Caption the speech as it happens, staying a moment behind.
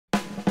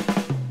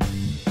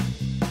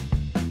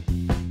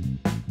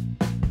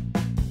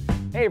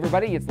Hey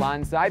everybody, it's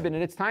Lon.TV, and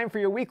it's time for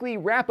your weekly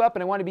wrap-up,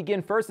 and I want to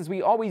begin first, as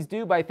we always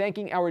do, by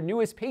thanking our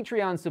newest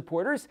Patreon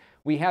supporters.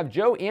 We have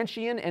Joe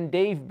Anshian and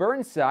Dave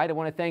Burnside. I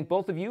want to thank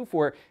both of you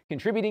for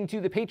contributing to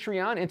the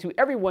Patreon, and to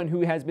everyone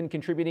who has been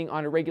contributing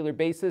on a regular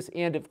basis,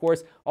 and of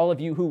course, all of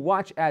you who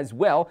watch as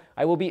well.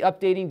 I will be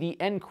updating the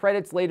end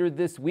credits later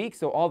this week,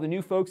 so all the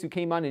new folks who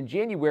came on in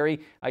January,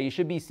 you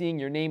should be seeing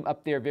your name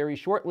up there very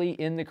shortly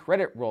in the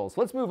credit rolls.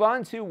 Let's move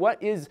on to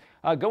what is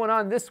going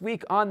on this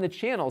week on the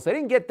channel. So I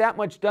didn't get that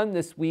much done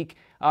this week,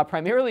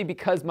 primarily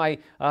because my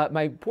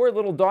poor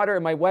little daughter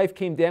and my wife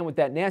came down with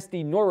that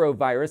nasty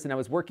norovirus, and I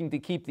was working to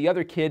keep the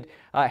other kid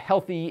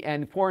healthy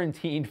and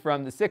quarantined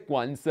from the sick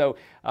one. So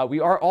we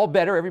are all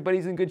better.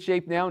 Everybody's in good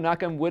shape now,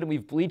 knock on wood, and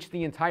we've bleached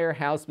the entire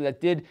house, but that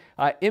did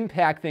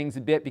impact things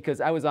a bit because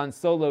I was on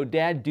solo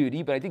dad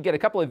duty, but I did get a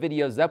couple of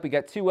videos up. We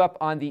got two up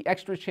on the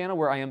Extras channel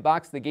where I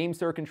unboxed the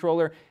Gamesir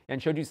controller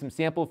and showed you some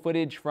sample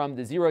footage from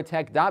the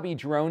Zerotech Dobby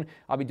drone.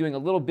 I'll be doing a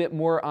little bit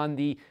more on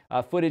the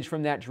footage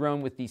from that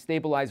drone with the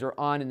stabilizer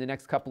on in the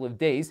next couple of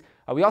days.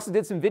 We also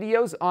did some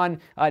videos on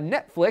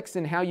Netflix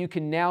and how you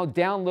can now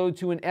download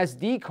to an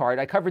SD card.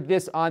 I covered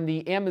this on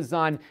the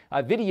Amazon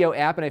video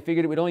app, and I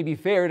figured it would only be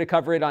fair to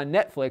cover it on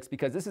Netflix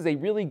because this is a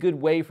really good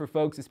way for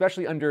folks,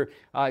 especially under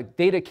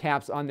data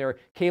caps on their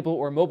cable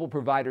or mobile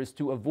providers,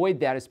 to avoid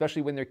that,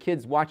 especially when their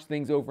kids watch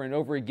things over and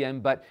over again,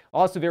 but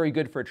also very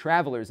good for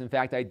travelers. In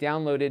fact, I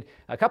downloaded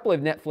a couple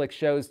of Netflix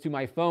shows to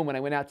my phone when I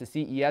went out to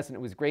CES, and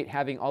it was great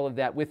having all of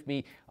that with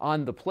me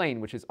on the plane,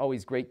 which is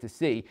always great to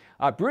see.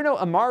 Bruno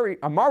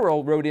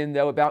Amaro wrote in,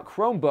 though, about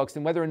Chromebooks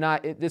and whether or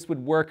not this would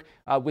work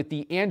with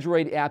the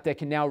Android app that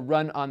can now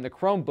run on the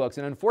Chromebooks.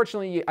 And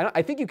unfortunately,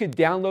 I think you could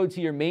download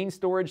to your main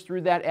storage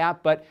through that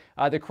app, but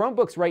the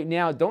Chromebooks right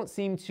now don't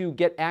seem to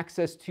get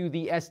access to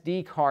the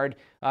SD card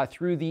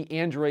through the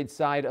Android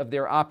side of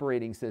their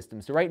operating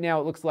system. So right now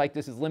it looks like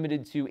this is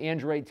limited to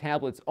Android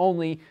tablets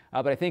only,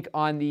 but I think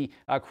on the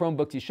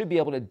Chromebooks you should be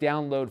able to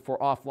download for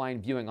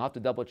offline viewing. I'll have to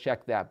double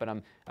check that, but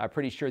I'm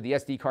pretty sure the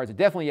SD cards are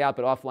definitely out,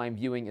 but offline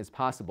viewing is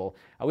possible.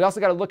 We also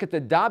got to look at the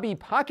Dobby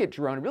Pocket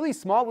drone, a really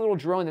small little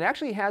drone that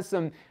actually has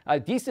some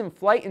decent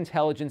flight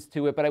intelligence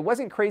to it, but I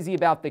wasn't crazy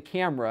about the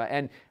camera,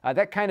 and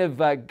that kind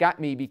of got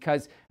me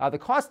because the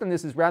cost on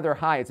this is rather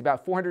high. It's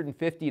about $450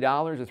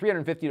 or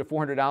 $350 to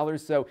 $400,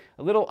 so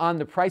a little on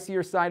the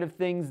pricier side of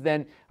things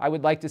than I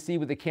would like to see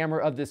with a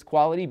camera of this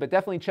quality, but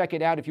definitely check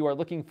it out if you are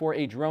looking for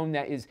a drone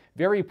that is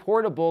very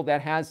portable,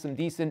 that has some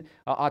decent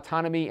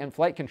autonomy and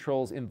flight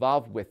controls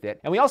involved with it.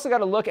 And we also got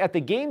to look at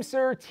the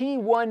Gamesir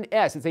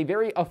T1s. It's a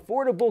very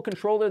affordable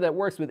controller that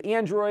works with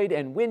Android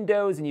and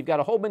Windows, and you've got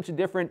a whole bunch of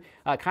different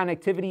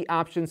connectivity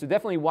options, so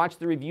definitely watch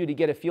the review to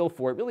get a feel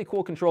for it. Really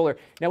cool controller.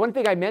 Now, one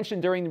thing I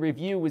mentioned during the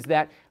review was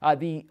that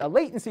the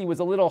latency was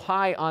a little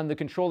high on the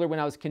controller when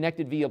I was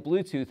connected via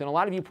Bluetooth, and a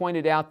lot of you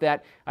pointed out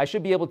that I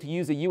should be able to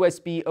use a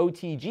USB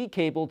OTG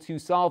cable to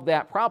solve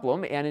that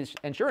problem, and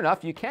sure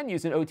enough, you can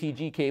use an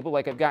OTG cable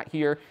like I've got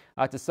here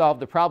to solve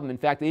the problem. In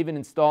fact, I even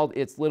installed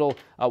its little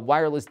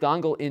wireless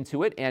dongle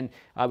into it, and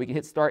we can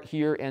hit start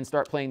here and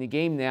start playing the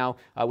game now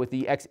with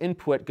the X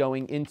input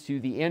going into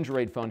the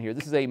Android phone here.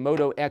 This is a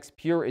Moto X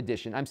Pure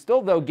Edition. I'm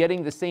still, though,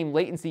 getting the same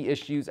latency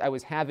issues I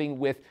was having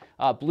with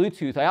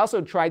Bluetooth. I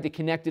also tried to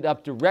connect it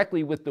up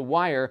directly with the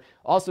wire,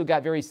 also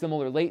got very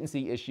similar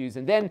latency issues.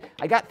 And then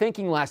I got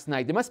thinking last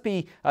night, there must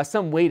be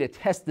some way to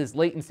test this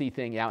latency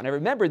thing out. And I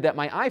remembered that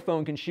my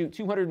iPhone can shoot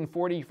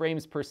 240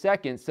 frames per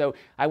second. So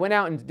I went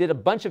out and did a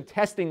bunch of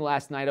testing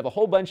last night of a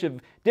whole bunch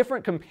of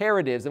different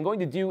comparatives. I'm going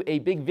to do a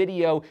big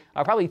video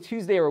probably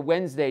Tuesday or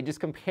Wednesday just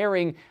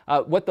comparing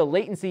what the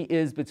latency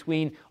is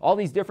between all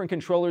these different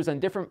controllers on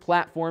different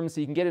platforms,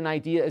 so you can get an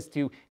idea as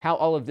to how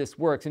all of this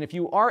works. And if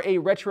you are a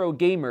retro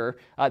gamer,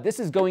 this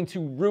is going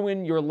to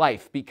ruin your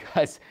life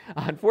because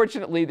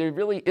unfortunately there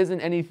really isn't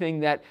anything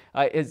that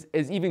is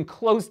even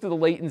close to the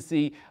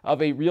latency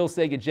of a real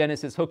Sega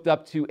Genesis hooked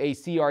up to a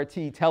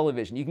CRT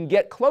television. You can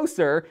get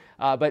closer,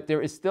 but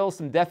there is still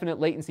some definite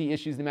latency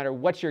issues no matter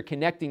what you're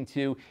connecting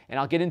to, and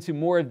I'll get into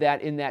more of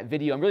that in that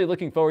video. I'm really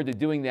looking forward to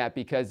doing that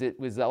because it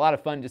was a lot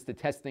of fun just to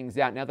test things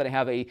out now that I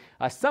have a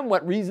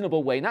somewhat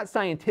reasonable way, not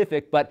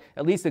scientific, but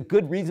at least a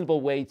good reasonable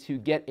way to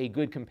get a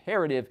good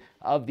comparative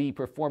of the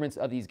performance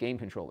of these game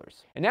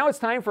controllers. And now it's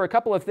time for a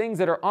couple of things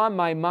that are on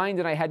my mind,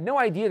 and I had no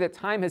idea that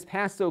time has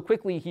passed so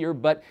quickly here,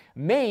 but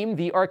MAME,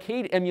 the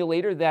arcade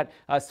emulator that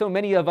so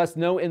many of us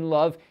know and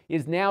love,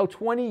 is now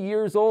 20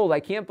 years old. I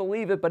can't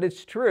believe it, but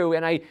it's true.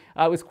 And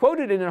I was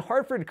quoted in a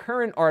Hartford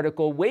Current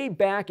article way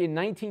back in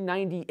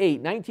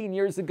 1998, 19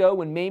 years ago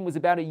when MAME was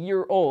about a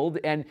year old,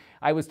 and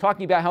I was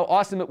talking about how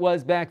awesome it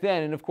was back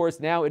then, and of course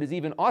now it is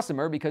even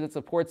awesomer because it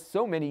supports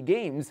so many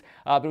games,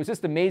 but it was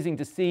just amazing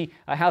to see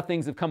how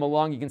things have come along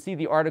along. You can see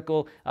the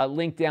article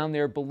linked down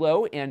there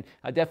below, and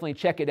definitely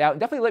check it out. And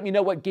definitely let me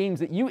know what games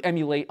that you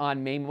emulate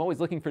on MAME. I'm always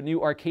looking for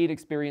new arcade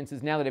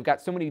experiences now that I've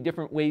got so many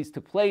different ways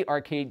to play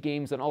arcade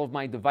games on all of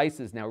my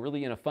devices now.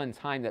 Really in a fun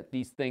time that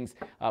these things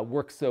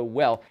work so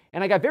well.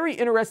 And I got very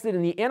interested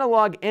in the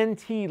Analogue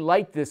NT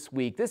Lite this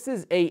week. This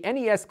is a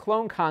NES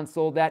clone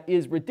console that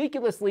is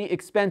ridiculously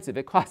expensive.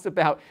 It costs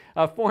about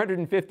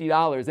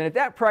 $450. And at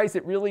that price,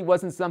 it really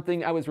wasn't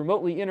something I was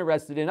remotely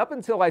interested in up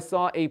until I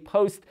saw a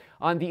post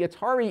on the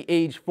Atari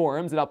Age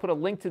forums, and I'll put a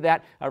link to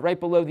that right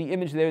below the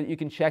image there that you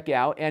can check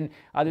out. And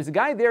there's a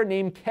guy there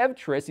named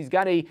Kevtris. He's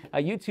got a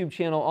YouTube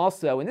channel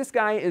also, and this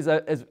guy is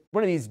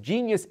one of these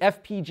genius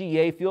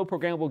FPGA, field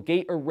programmable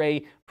gate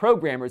array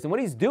programmers. And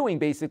what he's doing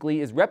basically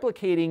is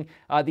replicating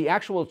the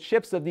actual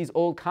chips of these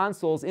old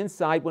consoles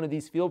inside one of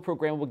these field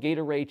programmable gate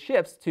array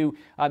chips to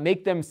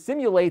make them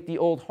simulate the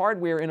old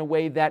hardware in a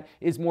way that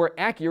is more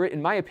accurate,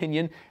 in my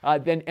opinion,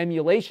 than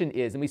emulation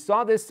is. And we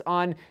saw this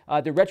on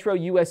the retro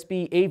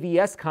USB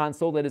AVS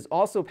console that is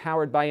also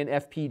powered by an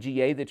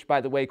FPGA, which, by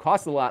the way,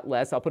 costs a lot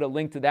less. I'll put a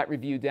link to that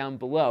review down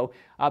below.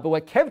 But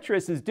what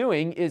Kevtris is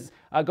doing is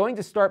going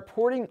to start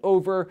porting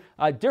over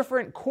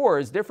different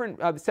cores,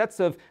 different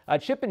sets of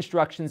chip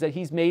instructions that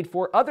he's made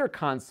for other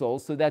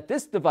consoles, so that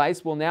this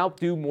device will now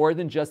do more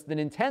than just the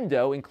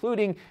Nintendo,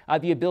 including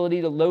the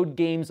ability to load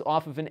games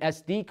off of an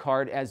SD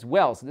card as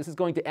well. So this is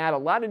going to add a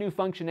lot of new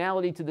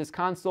functionality to this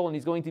console, and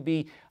he's going to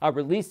be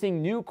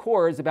releasing new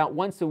cores about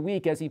once a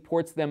week as he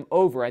ports them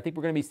over. I think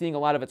we're going to be seeing a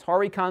lot of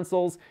Atari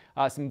consoles,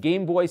 some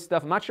Game Boy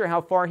stuff. I'm not sure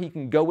how far he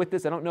can go with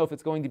this. I don't know if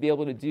it's going to be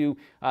able to do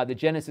the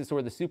Genesis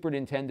or the Super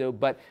Nintendo,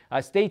 but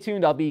stay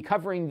tuned. I'll be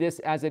covering this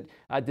as it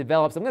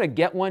develops. I'm going to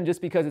get one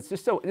just because it's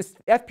just so, this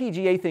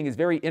FPGA thing is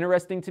very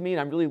interesting to me, and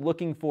I'm really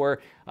looking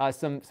for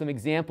some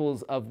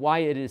examples of why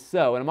it is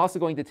so. And I'm also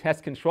going to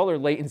test controller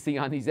latency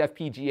on these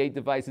FPGA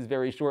devices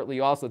very shortly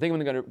also. I think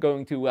I'm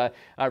going to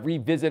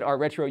revisit our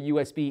retro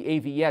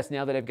USB AVS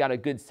now that I've got a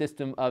good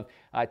system of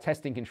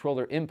testing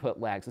controller input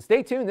lag. So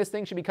stay tuned. This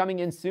thing should be coming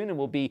in soon, and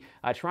we'll be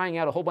trying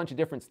out a whole bunch of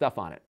different stuff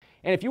on it.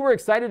 And if you were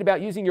excited about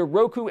using your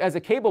Roku as a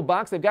cable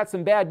box, I've got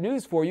some bad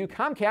news for you.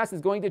 Comcast is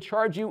going to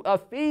charge you a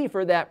fee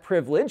for that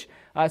privilege.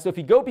 So if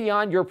you go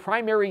beyond your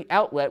primary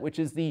outlet, which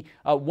is the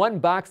one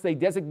box they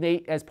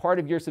designate as part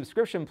of your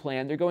subscription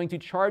plan, they're going to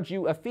charge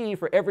you a fee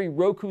for every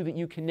Roku that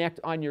you connect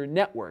on your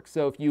network.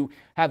 So if you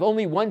have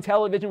only one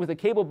television with a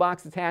cable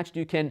box attached,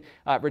 you can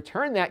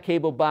return that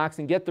cable box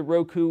and get the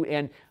Roku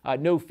and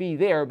no fee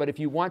there. But if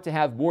you want to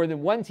have more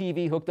than one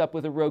TV hooked up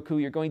with a Roku,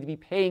 you're going to be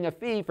paying a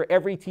fee for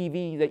every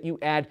TV that you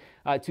add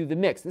to the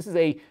mix. This is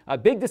a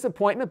big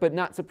disappointment, but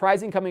not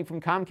surprising coming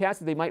from Comcast,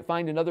 that they might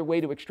find another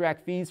way to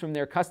extract fees from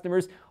their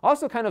customers.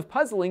 Also kind of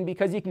puzzling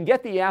because you can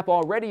get the app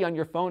already on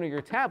your phone or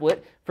your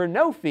tablet for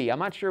no fee. I'm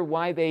not sure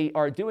why they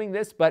are doing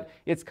this, but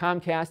it's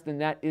Comcast, and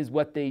that is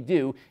what they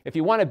do. If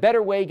you want a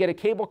better way, get a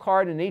cable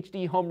card and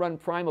HD Home Run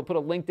Prime. I'll put a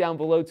link down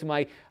below to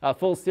my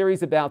full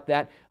series about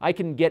that. I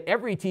can get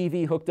every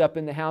TV hooked up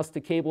in the house to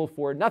cable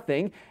for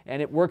nothing,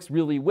 and it works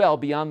really well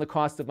beyond the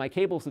cost of my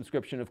cable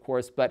subscription, of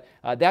course, but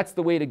that's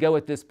the way to go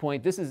at this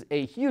point. This is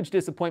a huge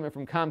disappointment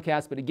from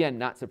Comcast, but again,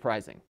 not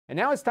surprising. And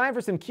now it's time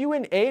for some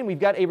Q&A, and we've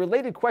got a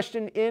related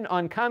question in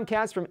on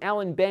Comcast from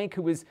Alan Bank,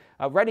 who was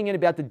writing in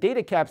about the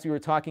data caps we were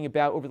talking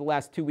about over the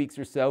last 2 weeks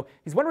or so.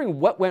 He's wondering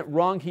what went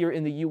wrong here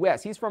in the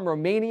US. He's from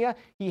Romania.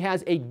 He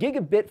has a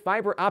gigabit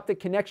fiber optic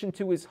connection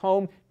to his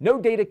home, no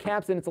data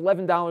caps, and it's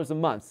 $11 a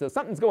month. So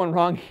something's going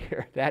wrong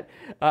here, that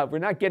we're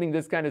not getting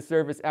this kind of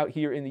service out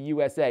here in the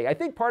USA. I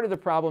think part of the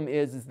problem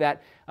is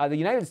that the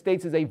United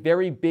States is a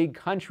very big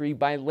country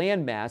by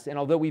landmass, and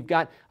although we've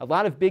got a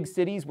lot of big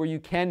cities where you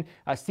can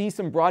see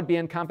some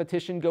broadband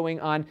competition going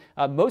on,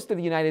 most of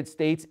the United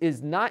States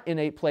is not in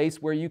a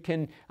place where you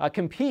can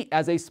compete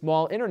as a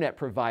small internet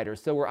provider.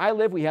 So where I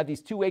live, we have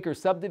these 2-acre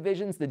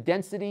subdivisions. The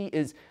density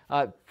is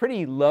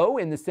pretty low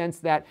in the sense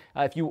that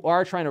if you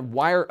are trying to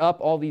wire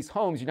up all these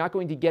homes, you're not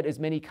going to get as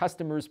many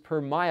customers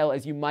per mile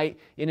as you might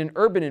in an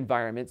urban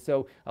environment.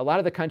 So a lot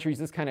of the countries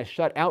just kind of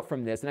shut out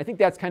from this. And I think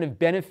that's kind of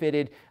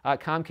benefited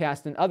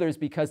Comcast and others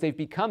because they've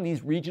become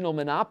these regional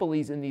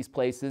monopolies in these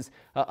places,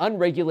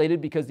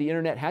 unregulated because the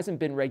internet hasn't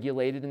been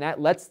regulated, and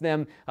that lets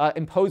them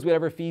impose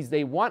whatever fees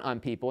they want on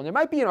people. And there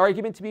might be an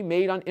argument to be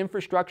made on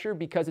infrastructure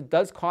because it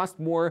does cost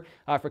more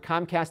for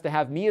Comcast to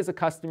have me as a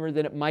customer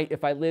than it might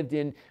if I lived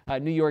in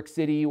New York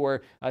City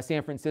or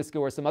San Francisco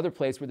or some other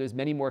place where there's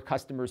many more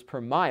customers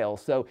per mile.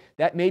 So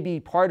that may be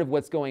part of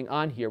what's going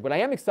on here. What I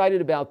am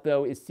excited about,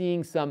 though, is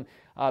seeing some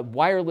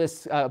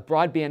wireless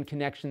broadband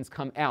connections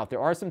come out. There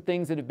are some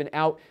things that have been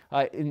out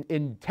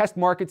in test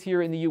markets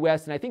here in the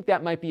US, and I think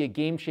that might be a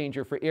game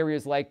changer for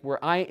areas like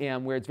where I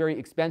am, where it's very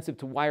expensive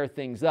to wire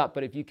things up.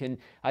 But if you can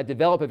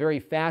develop a very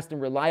fast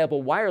and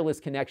reliable wireless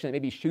connection that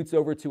maybe shoots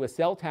over to a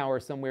cell tower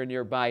somewhere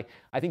nearby,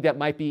 I think that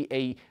might be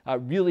a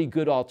really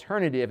good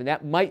alternative, and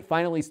that might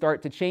finally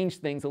start to change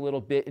things a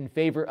little bit in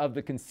favor of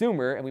the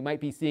consumer, and we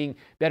might be seeing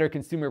better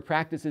consumer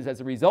practices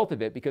as a result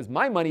of it, because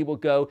my money will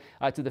go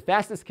to the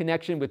fastest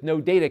connection with no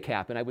data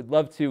cap, and I would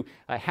love to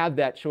have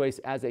that choice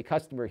as a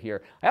customer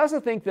here. I also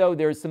think, though,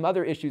 there's some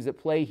other issues at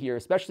play here,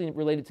 especially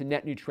related to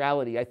net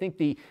neutrality. I think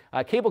the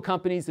cable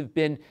companies have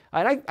been,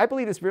 and I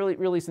believe this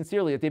really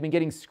sincerely, that they've been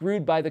getting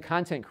screwed by the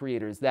content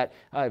creators, that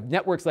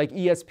networks like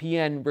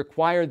ESPN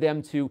require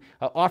them to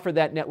offer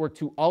that network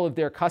to all of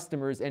their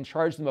customers and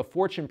charge them a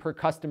fortune per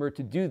customer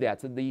to do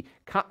that. So the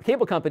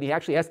cable company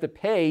actually has to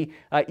pay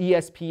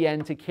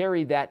ESPN to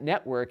carry that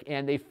network,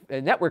 and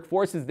the network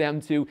forces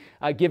them to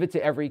give it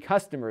to every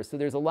customer. So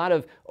there's a lot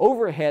of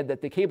overhead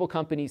that the cable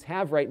companies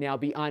have right now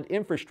beyond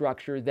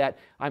infrastructure that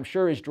I'm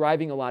sure is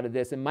driving a lot of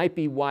this, and might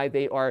be why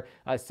they are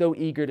so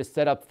eager to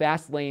set up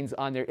fast lanes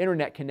on their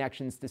internet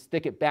connections to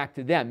stick it back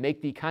to them,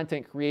 make the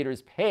content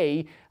creators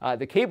pay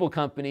the cable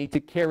company to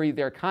carry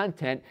their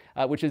content,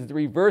 which is the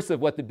reverse of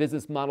what the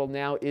business model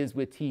now is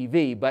with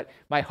TV. But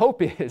my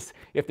hope is,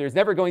 if there's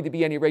never going to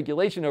be any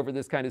regulation over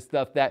this kind of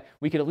stuff, that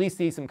we could at least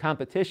see some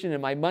competition,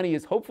 and my money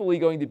is hopefully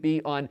going to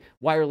be on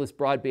wireless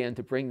broadband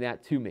to bring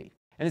that to me.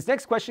 And this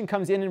next question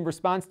comes in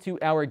response to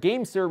our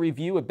Gamesir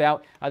review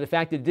about the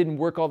fact that it didn't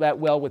work all that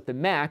well with the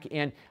Mac.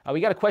 And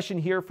we got a question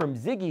here from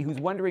Ziggy, who's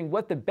wondering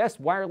what the best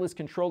wireless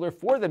controller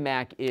for the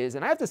Mac is.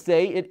 And I have to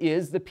say, it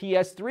is the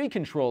PS3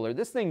 controller.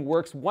 This thing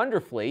works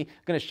wonderfully.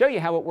 I'm going to show you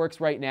how it works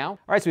right now. All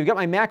right, so we've got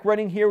my Mac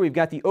running here. We've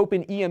got the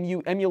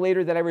OpenEMU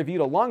emulator that I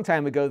reviewed a long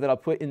time ago that I'll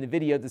put in the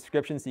video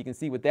description so you can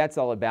see what that's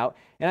all about.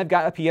 And I've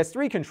got a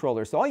PS3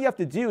 controller. So all you have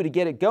to do to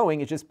get it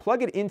going is just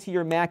plug it into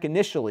your Mac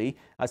initially.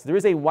 So there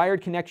is a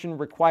wired connection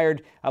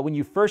required when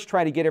you first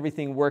try to get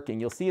everything working.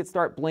 You'll see it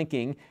start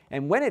blinking,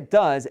 and when it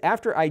does,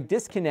 after I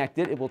disconnect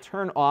it, it will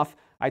turn off.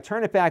 I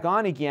turn it back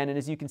on again, and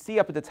as you can see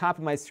up at the top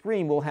of my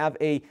screen, we'll have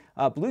a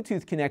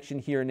Bluetooth connection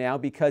here now,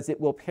 because it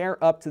will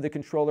pair up to the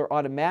controller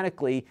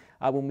automatically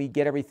when we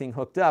get everything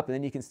hooked up, and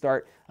then you can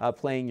start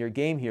playing your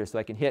game here. So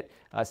I can hit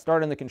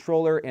start on the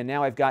controller, and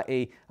now I've got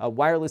a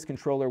wireless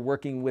controller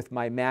working with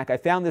my Mac. I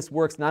found this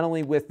works not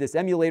only with this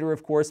emulator,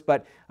 of course,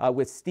 but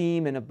with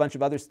Steam and a bunch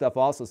of other stuff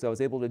also, so I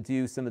was able to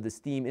do some of the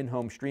Steam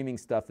in-home streaming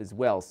stuff as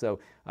well. So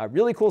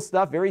really cool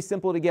stuff, very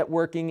simple to get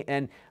working,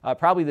 and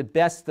probably the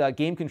best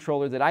game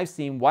controller that I've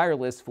seen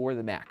wireless for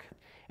the Mac.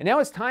 And now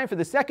it's time for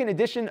the second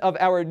edition of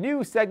our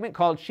new segment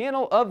called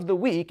Channel of the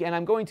Week, and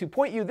I'm going to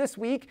point you this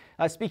week,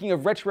 speaking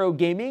of retro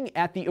gaming,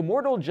 at the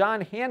immortal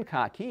John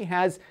Hancock. He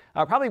has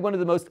probably one of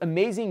the most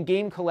amazing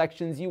game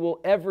collections you will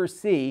ever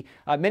see.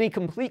 Many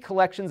complete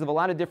collections of a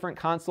lot of different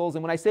consoles,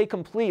 and when I say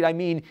complete, I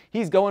mean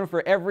he's going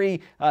for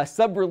every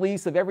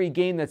sub-release of every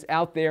game that's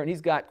out there, and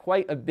he's got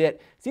quite a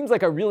bit. Seems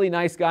like a really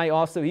nice guy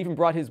also. He even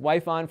brought his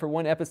wife on for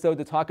one episode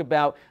to talk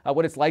about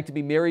what it's like to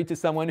be married to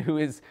someone who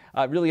is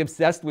really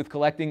obsessed with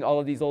collecting all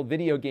of these old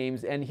video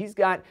games, and he's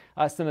got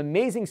some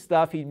amazing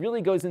stuff. He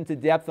really goes into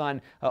depth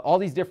on all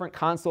these different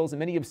consoles and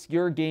many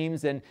obscure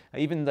games, and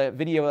even the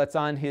video that's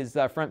on his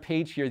front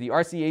page here, the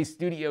RCA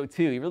Studio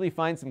 2. He really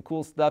finds some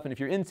cool stuff, and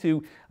if you're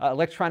into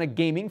electronic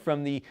gaming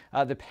from the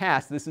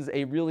past, this is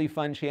a really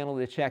fun channel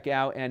to check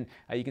out, and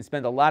you can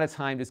spend a lot of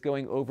time just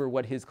going over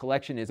what his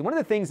collection is. And one of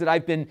the things that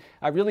I've been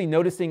really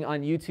noticing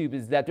on YouTube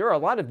is that there are a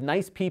lot of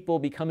nice people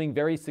becoming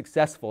very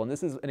successful, and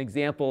this is an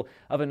example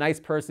of a nice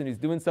person who's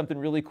doing something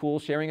really cool,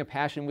 sharing a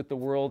passion with the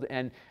world,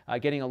 and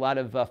getting a lot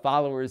of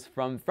followers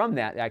from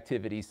that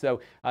activity.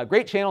 So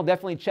great channel,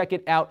 definitely check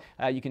it out.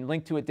 You can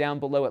link to it down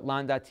below at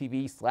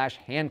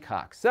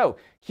Lon.TV/Hancock. So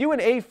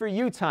Q&A for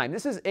you time.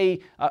 This is a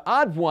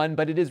odd one,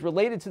 but it is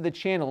related to the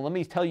channel. Let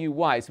me tell you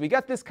why. So we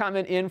got this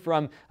comment in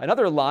from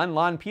another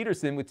Lon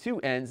Peterson with 2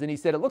 N's, and he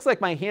said, "It looks like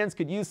my hands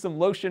could use some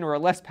lotion or a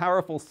less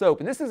powerful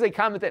soap." And this is a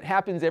comment that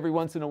happens every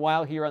once in a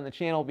while here on the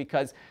channel,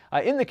 because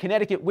in the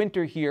Connecticut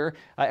winter here,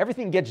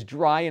 everything gets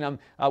dry, and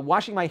I'm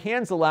washing my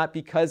hands a lot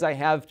because I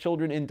have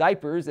children in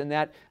diapers, and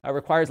that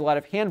requires a lot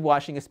of hand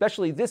washing,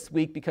 especially this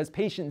week because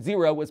patient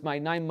 0 was my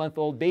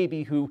 9-month-old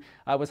baby who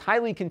was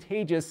highly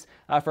contagious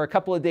for a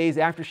couple of days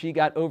after she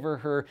got over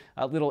her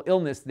little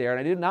illness there, and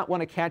I did not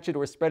want to catch it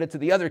or spread it to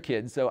the other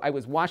kids, so I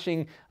was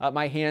washing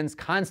my hands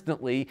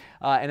constantly,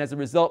 and as a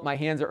result, my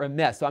hands are a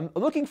mess. So I'm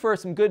looking for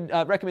some good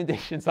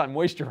recommendations on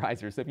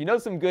moisturizers. So if you know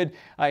some good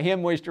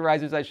hand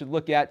moisturizers I should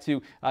look at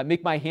to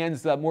make my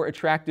hands more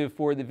attractive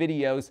for the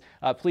videos,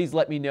 please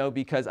let me know,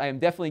 because I am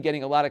definitely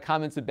getting a lot of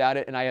comments about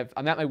it, and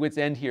I'm at my wit's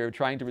end here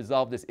trying to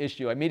resolve this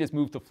issue. I may just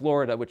move to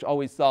Florida, which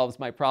always solves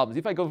my problems.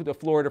 If I go to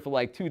Florida for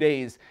like 2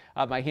 days,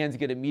 my hands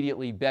get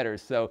immediately better.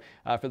 So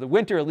for the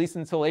winter, at least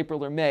until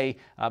April or May,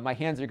 my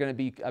hands are going to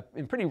be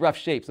in pretty rough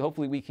shape. So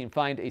hopefully we can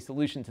find a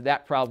solution to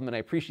that problem, and I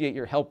appreciate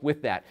your help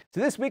with that.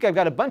 So this week I've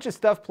got a bunch of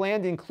stuff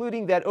planned,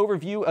 including that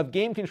overview of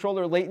game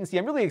controller latency.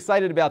 I'm really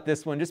excited about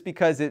this one just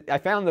because I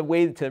found the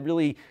way to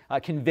really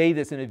convey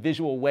this in a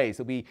visual way.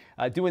 So we'll be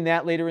doing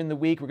that later in the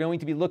week. We're going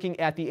to be looking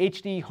at the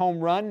HD Home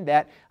Run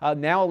that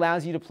now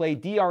allows you to play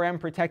DRM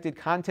protected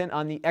content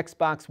on the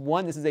Xbox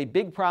One. This is a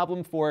big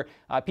problem for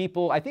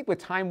people, I think, with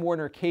Time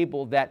Warner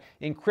Cable that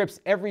encrypts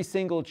strips every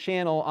single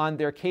channel on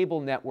their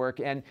cable network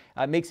and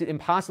makes it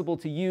impossible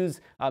to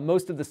use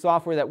most of the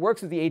software that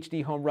works with the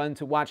HD Home Run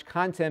to watch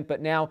content.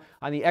 But now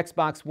on the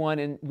Xbox One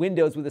and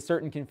Windows with a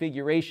certain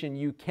configuration,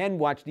 you can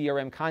watch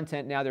DRM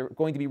content. Now they're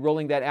going to be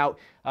rolling that out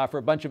for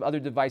a bunch of other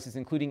devices,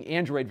 including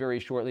Android, very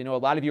shortly. I know a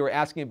lot of you are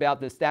asking about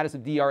the status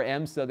of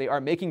DRM, so they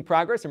are making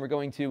progress, and we're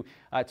going to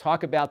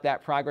talk about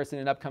that progress in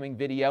an upcoming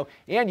video.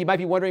 And you might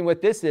be wondering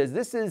what this is.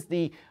 This is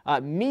the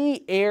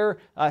Mi Air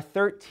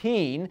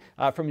 13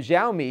 from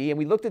Xiaomi, and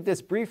we looked at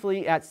this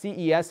briefly at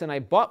CES, and I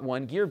bought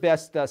one.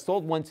 GearBest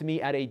sold one to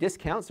me at a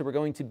discount, so we're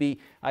going to be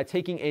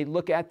taking a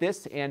look at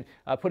this and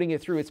putting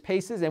it through its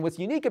paces. And what's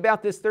unique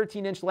about this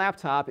 13-inch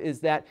laptop is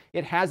that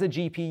it has a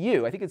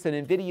GPU. I think it's an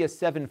NVIDIA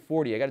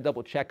 740. I got to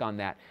double check on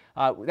that.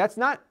 That's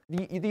not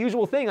the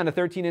usual thing on a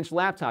 13-inch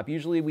laptop.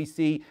 Usually we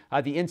see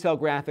the Intel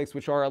graphics,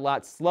 which are a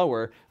lot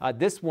slower.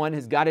 This one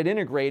has got it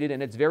integrated,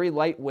 and it's very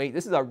lightweight.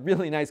 This is a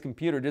really nice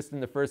computer just in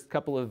the first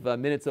couple of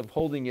minutes of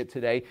holding it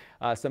today.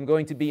 So I'm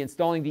going to be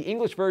installing the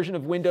English version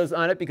of Windows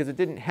on it because it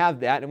didn't have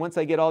that. And once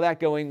I get all that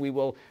going, we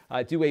will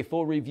do a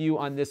full review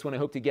on this one. I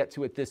hope to get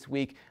to it this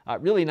week.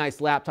 Really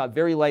nice laptop,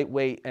 very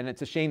lightweight, and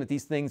it's a shame that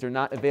these things are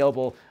not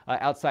available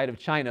outside of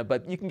China,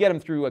 but you can get them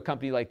through a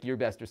company like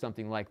GearBest or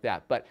something like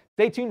that. But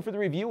stay tuned for the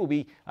review. We'll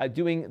be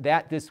doing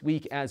that this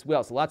week as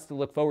well, so lots to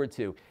look forward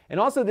to. And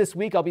also this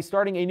week, I'll be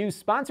starting a new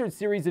sponsored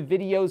series of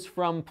videos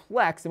from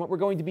Plex, and what we're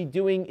going to be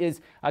doing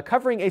is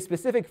covering a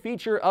specific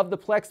feature of the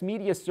Plex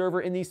media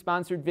server in these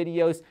sponsored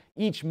videos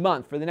each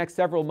month for the next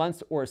several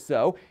months or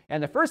so.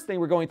 And the first thing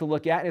we're going to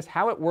look at is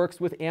how it works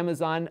with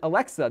Amazon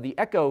Alexa, the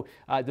Echo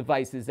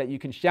devices that you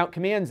can shout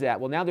commands at.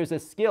 Well, now there's a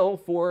skill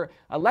for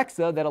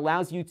Alexa that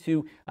allows you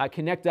to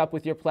connect up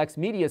with your Plex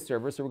media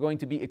server, so we're going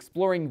to be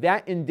exploring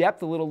that in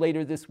depth a little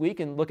later this week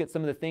and look at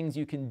some of the things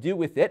you can do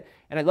with it.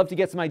 And I'd love to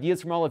get some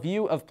ideas from all of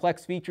you of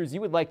Plex features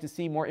you would like to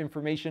see more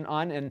information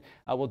on, and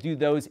we'll do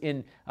those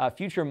in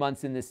future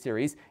months in this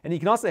series. And you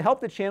can also help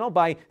the channel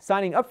by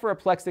signing up for a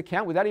Plex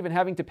account without even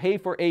having to pay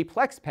for a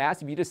Plex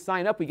Pass. If you just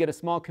sign up, we get a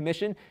small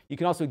commission. You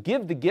can also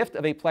give the gift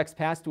of a Plex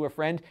Pass to a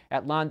friend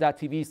at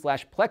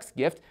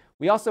Lon.TV/PlexGift.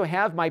 We also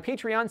have my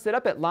Patreon set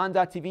up at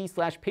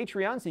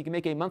Lon.TV/Patreon, so you can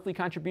make a monthly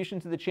contribution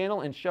to the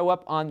channel and show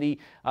up on the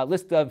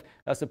list of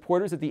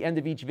supporters at the end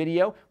of each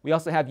video. We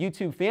also have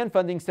YouTube fan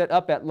funding set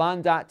up at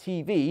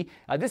Lon.TV.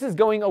 This is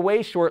going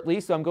away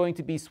shortly, so I'm going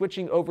to be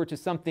switching over to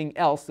something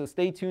else, so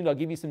stay tuned. I'll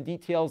give you some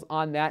details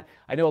on that.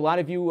 I know a lot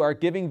of you are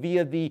giving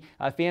via the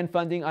fan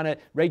funding on a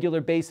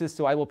regular basis,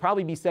 so I will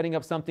probably be setting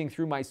up something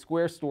through my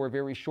Square store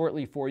very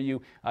shortly for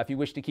you if you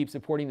wish to keep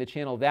supporting the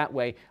channel that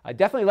way.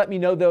 Definitely let me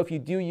know, though, if you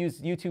do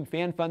use YouTube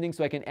fan funding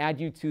so I can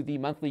add you to the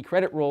monthly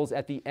credit rolls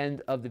at the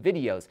end of the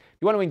videos. If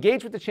you want to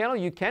engage with the channel,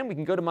 you can. We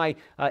can go to my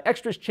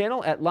extras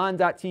channel at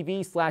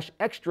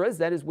Lon.TV/extras.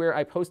 That is where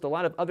I post a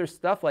lot of other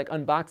stuff like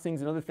unboxings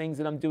and other things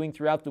that I'm doing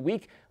throughout the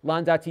week.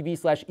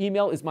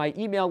 Lon.TV/email is my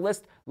email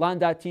list.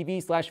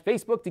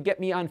 Lon.TV/Facebook to get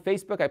me on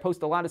Facebook. I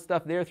post a lot of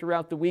stuff there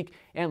throughout the week.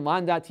 And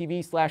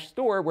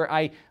Lon.TV/store where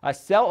I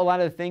sell a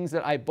lot of the things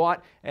that I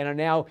bought and are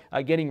now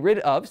getting rid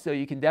of. So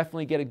you can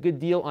definitely get a good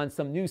deal on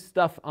some new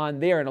stuff on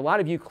there. And a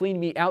lot of you cleaned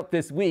me out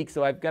this week,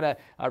 so I've got to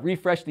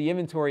refresh the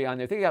inventory on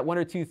there. I think I got one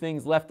or two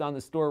things left on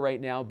the store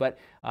right now, but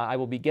I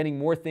will be getting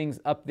more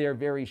things up there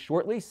very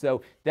shortly,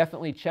 so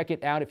definitely check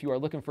it out if you are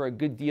looking for a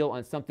good deal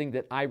on something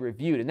that I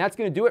reviewed. And that's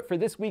going to do it for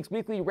this week's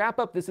weekly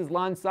wrap-up. This is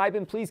Lon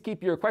Seidman. Please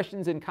keep your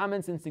questions and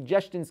comments and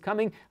suggestions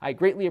coming. I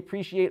greatly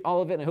appreciate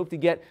all of it, and I hope to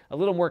get a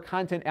little more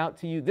content out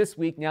to you this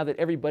week now that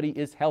everybody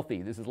is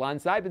healthy. This is Lon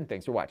Seidman.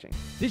 Thanks for watching.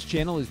 This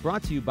channel is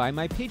brought to you by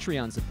my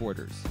Patreon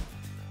supporters.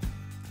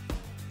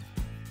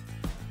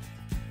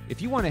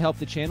 If you want to help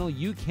the channel,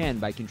 you can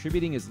by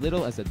contributing as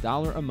little as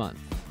 $1 a month.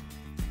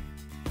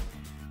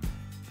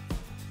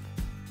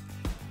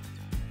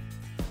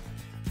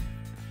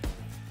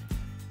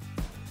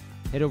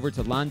 Head over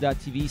to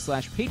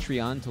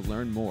Lon.TV/Patreon to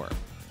learn more.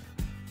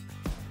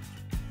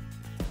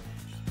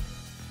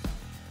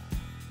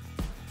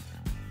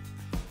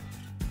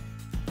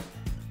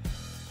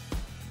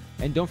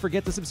 And don't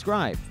forget to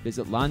subscribe.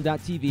 Visit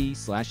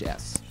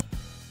Lon.TV/S.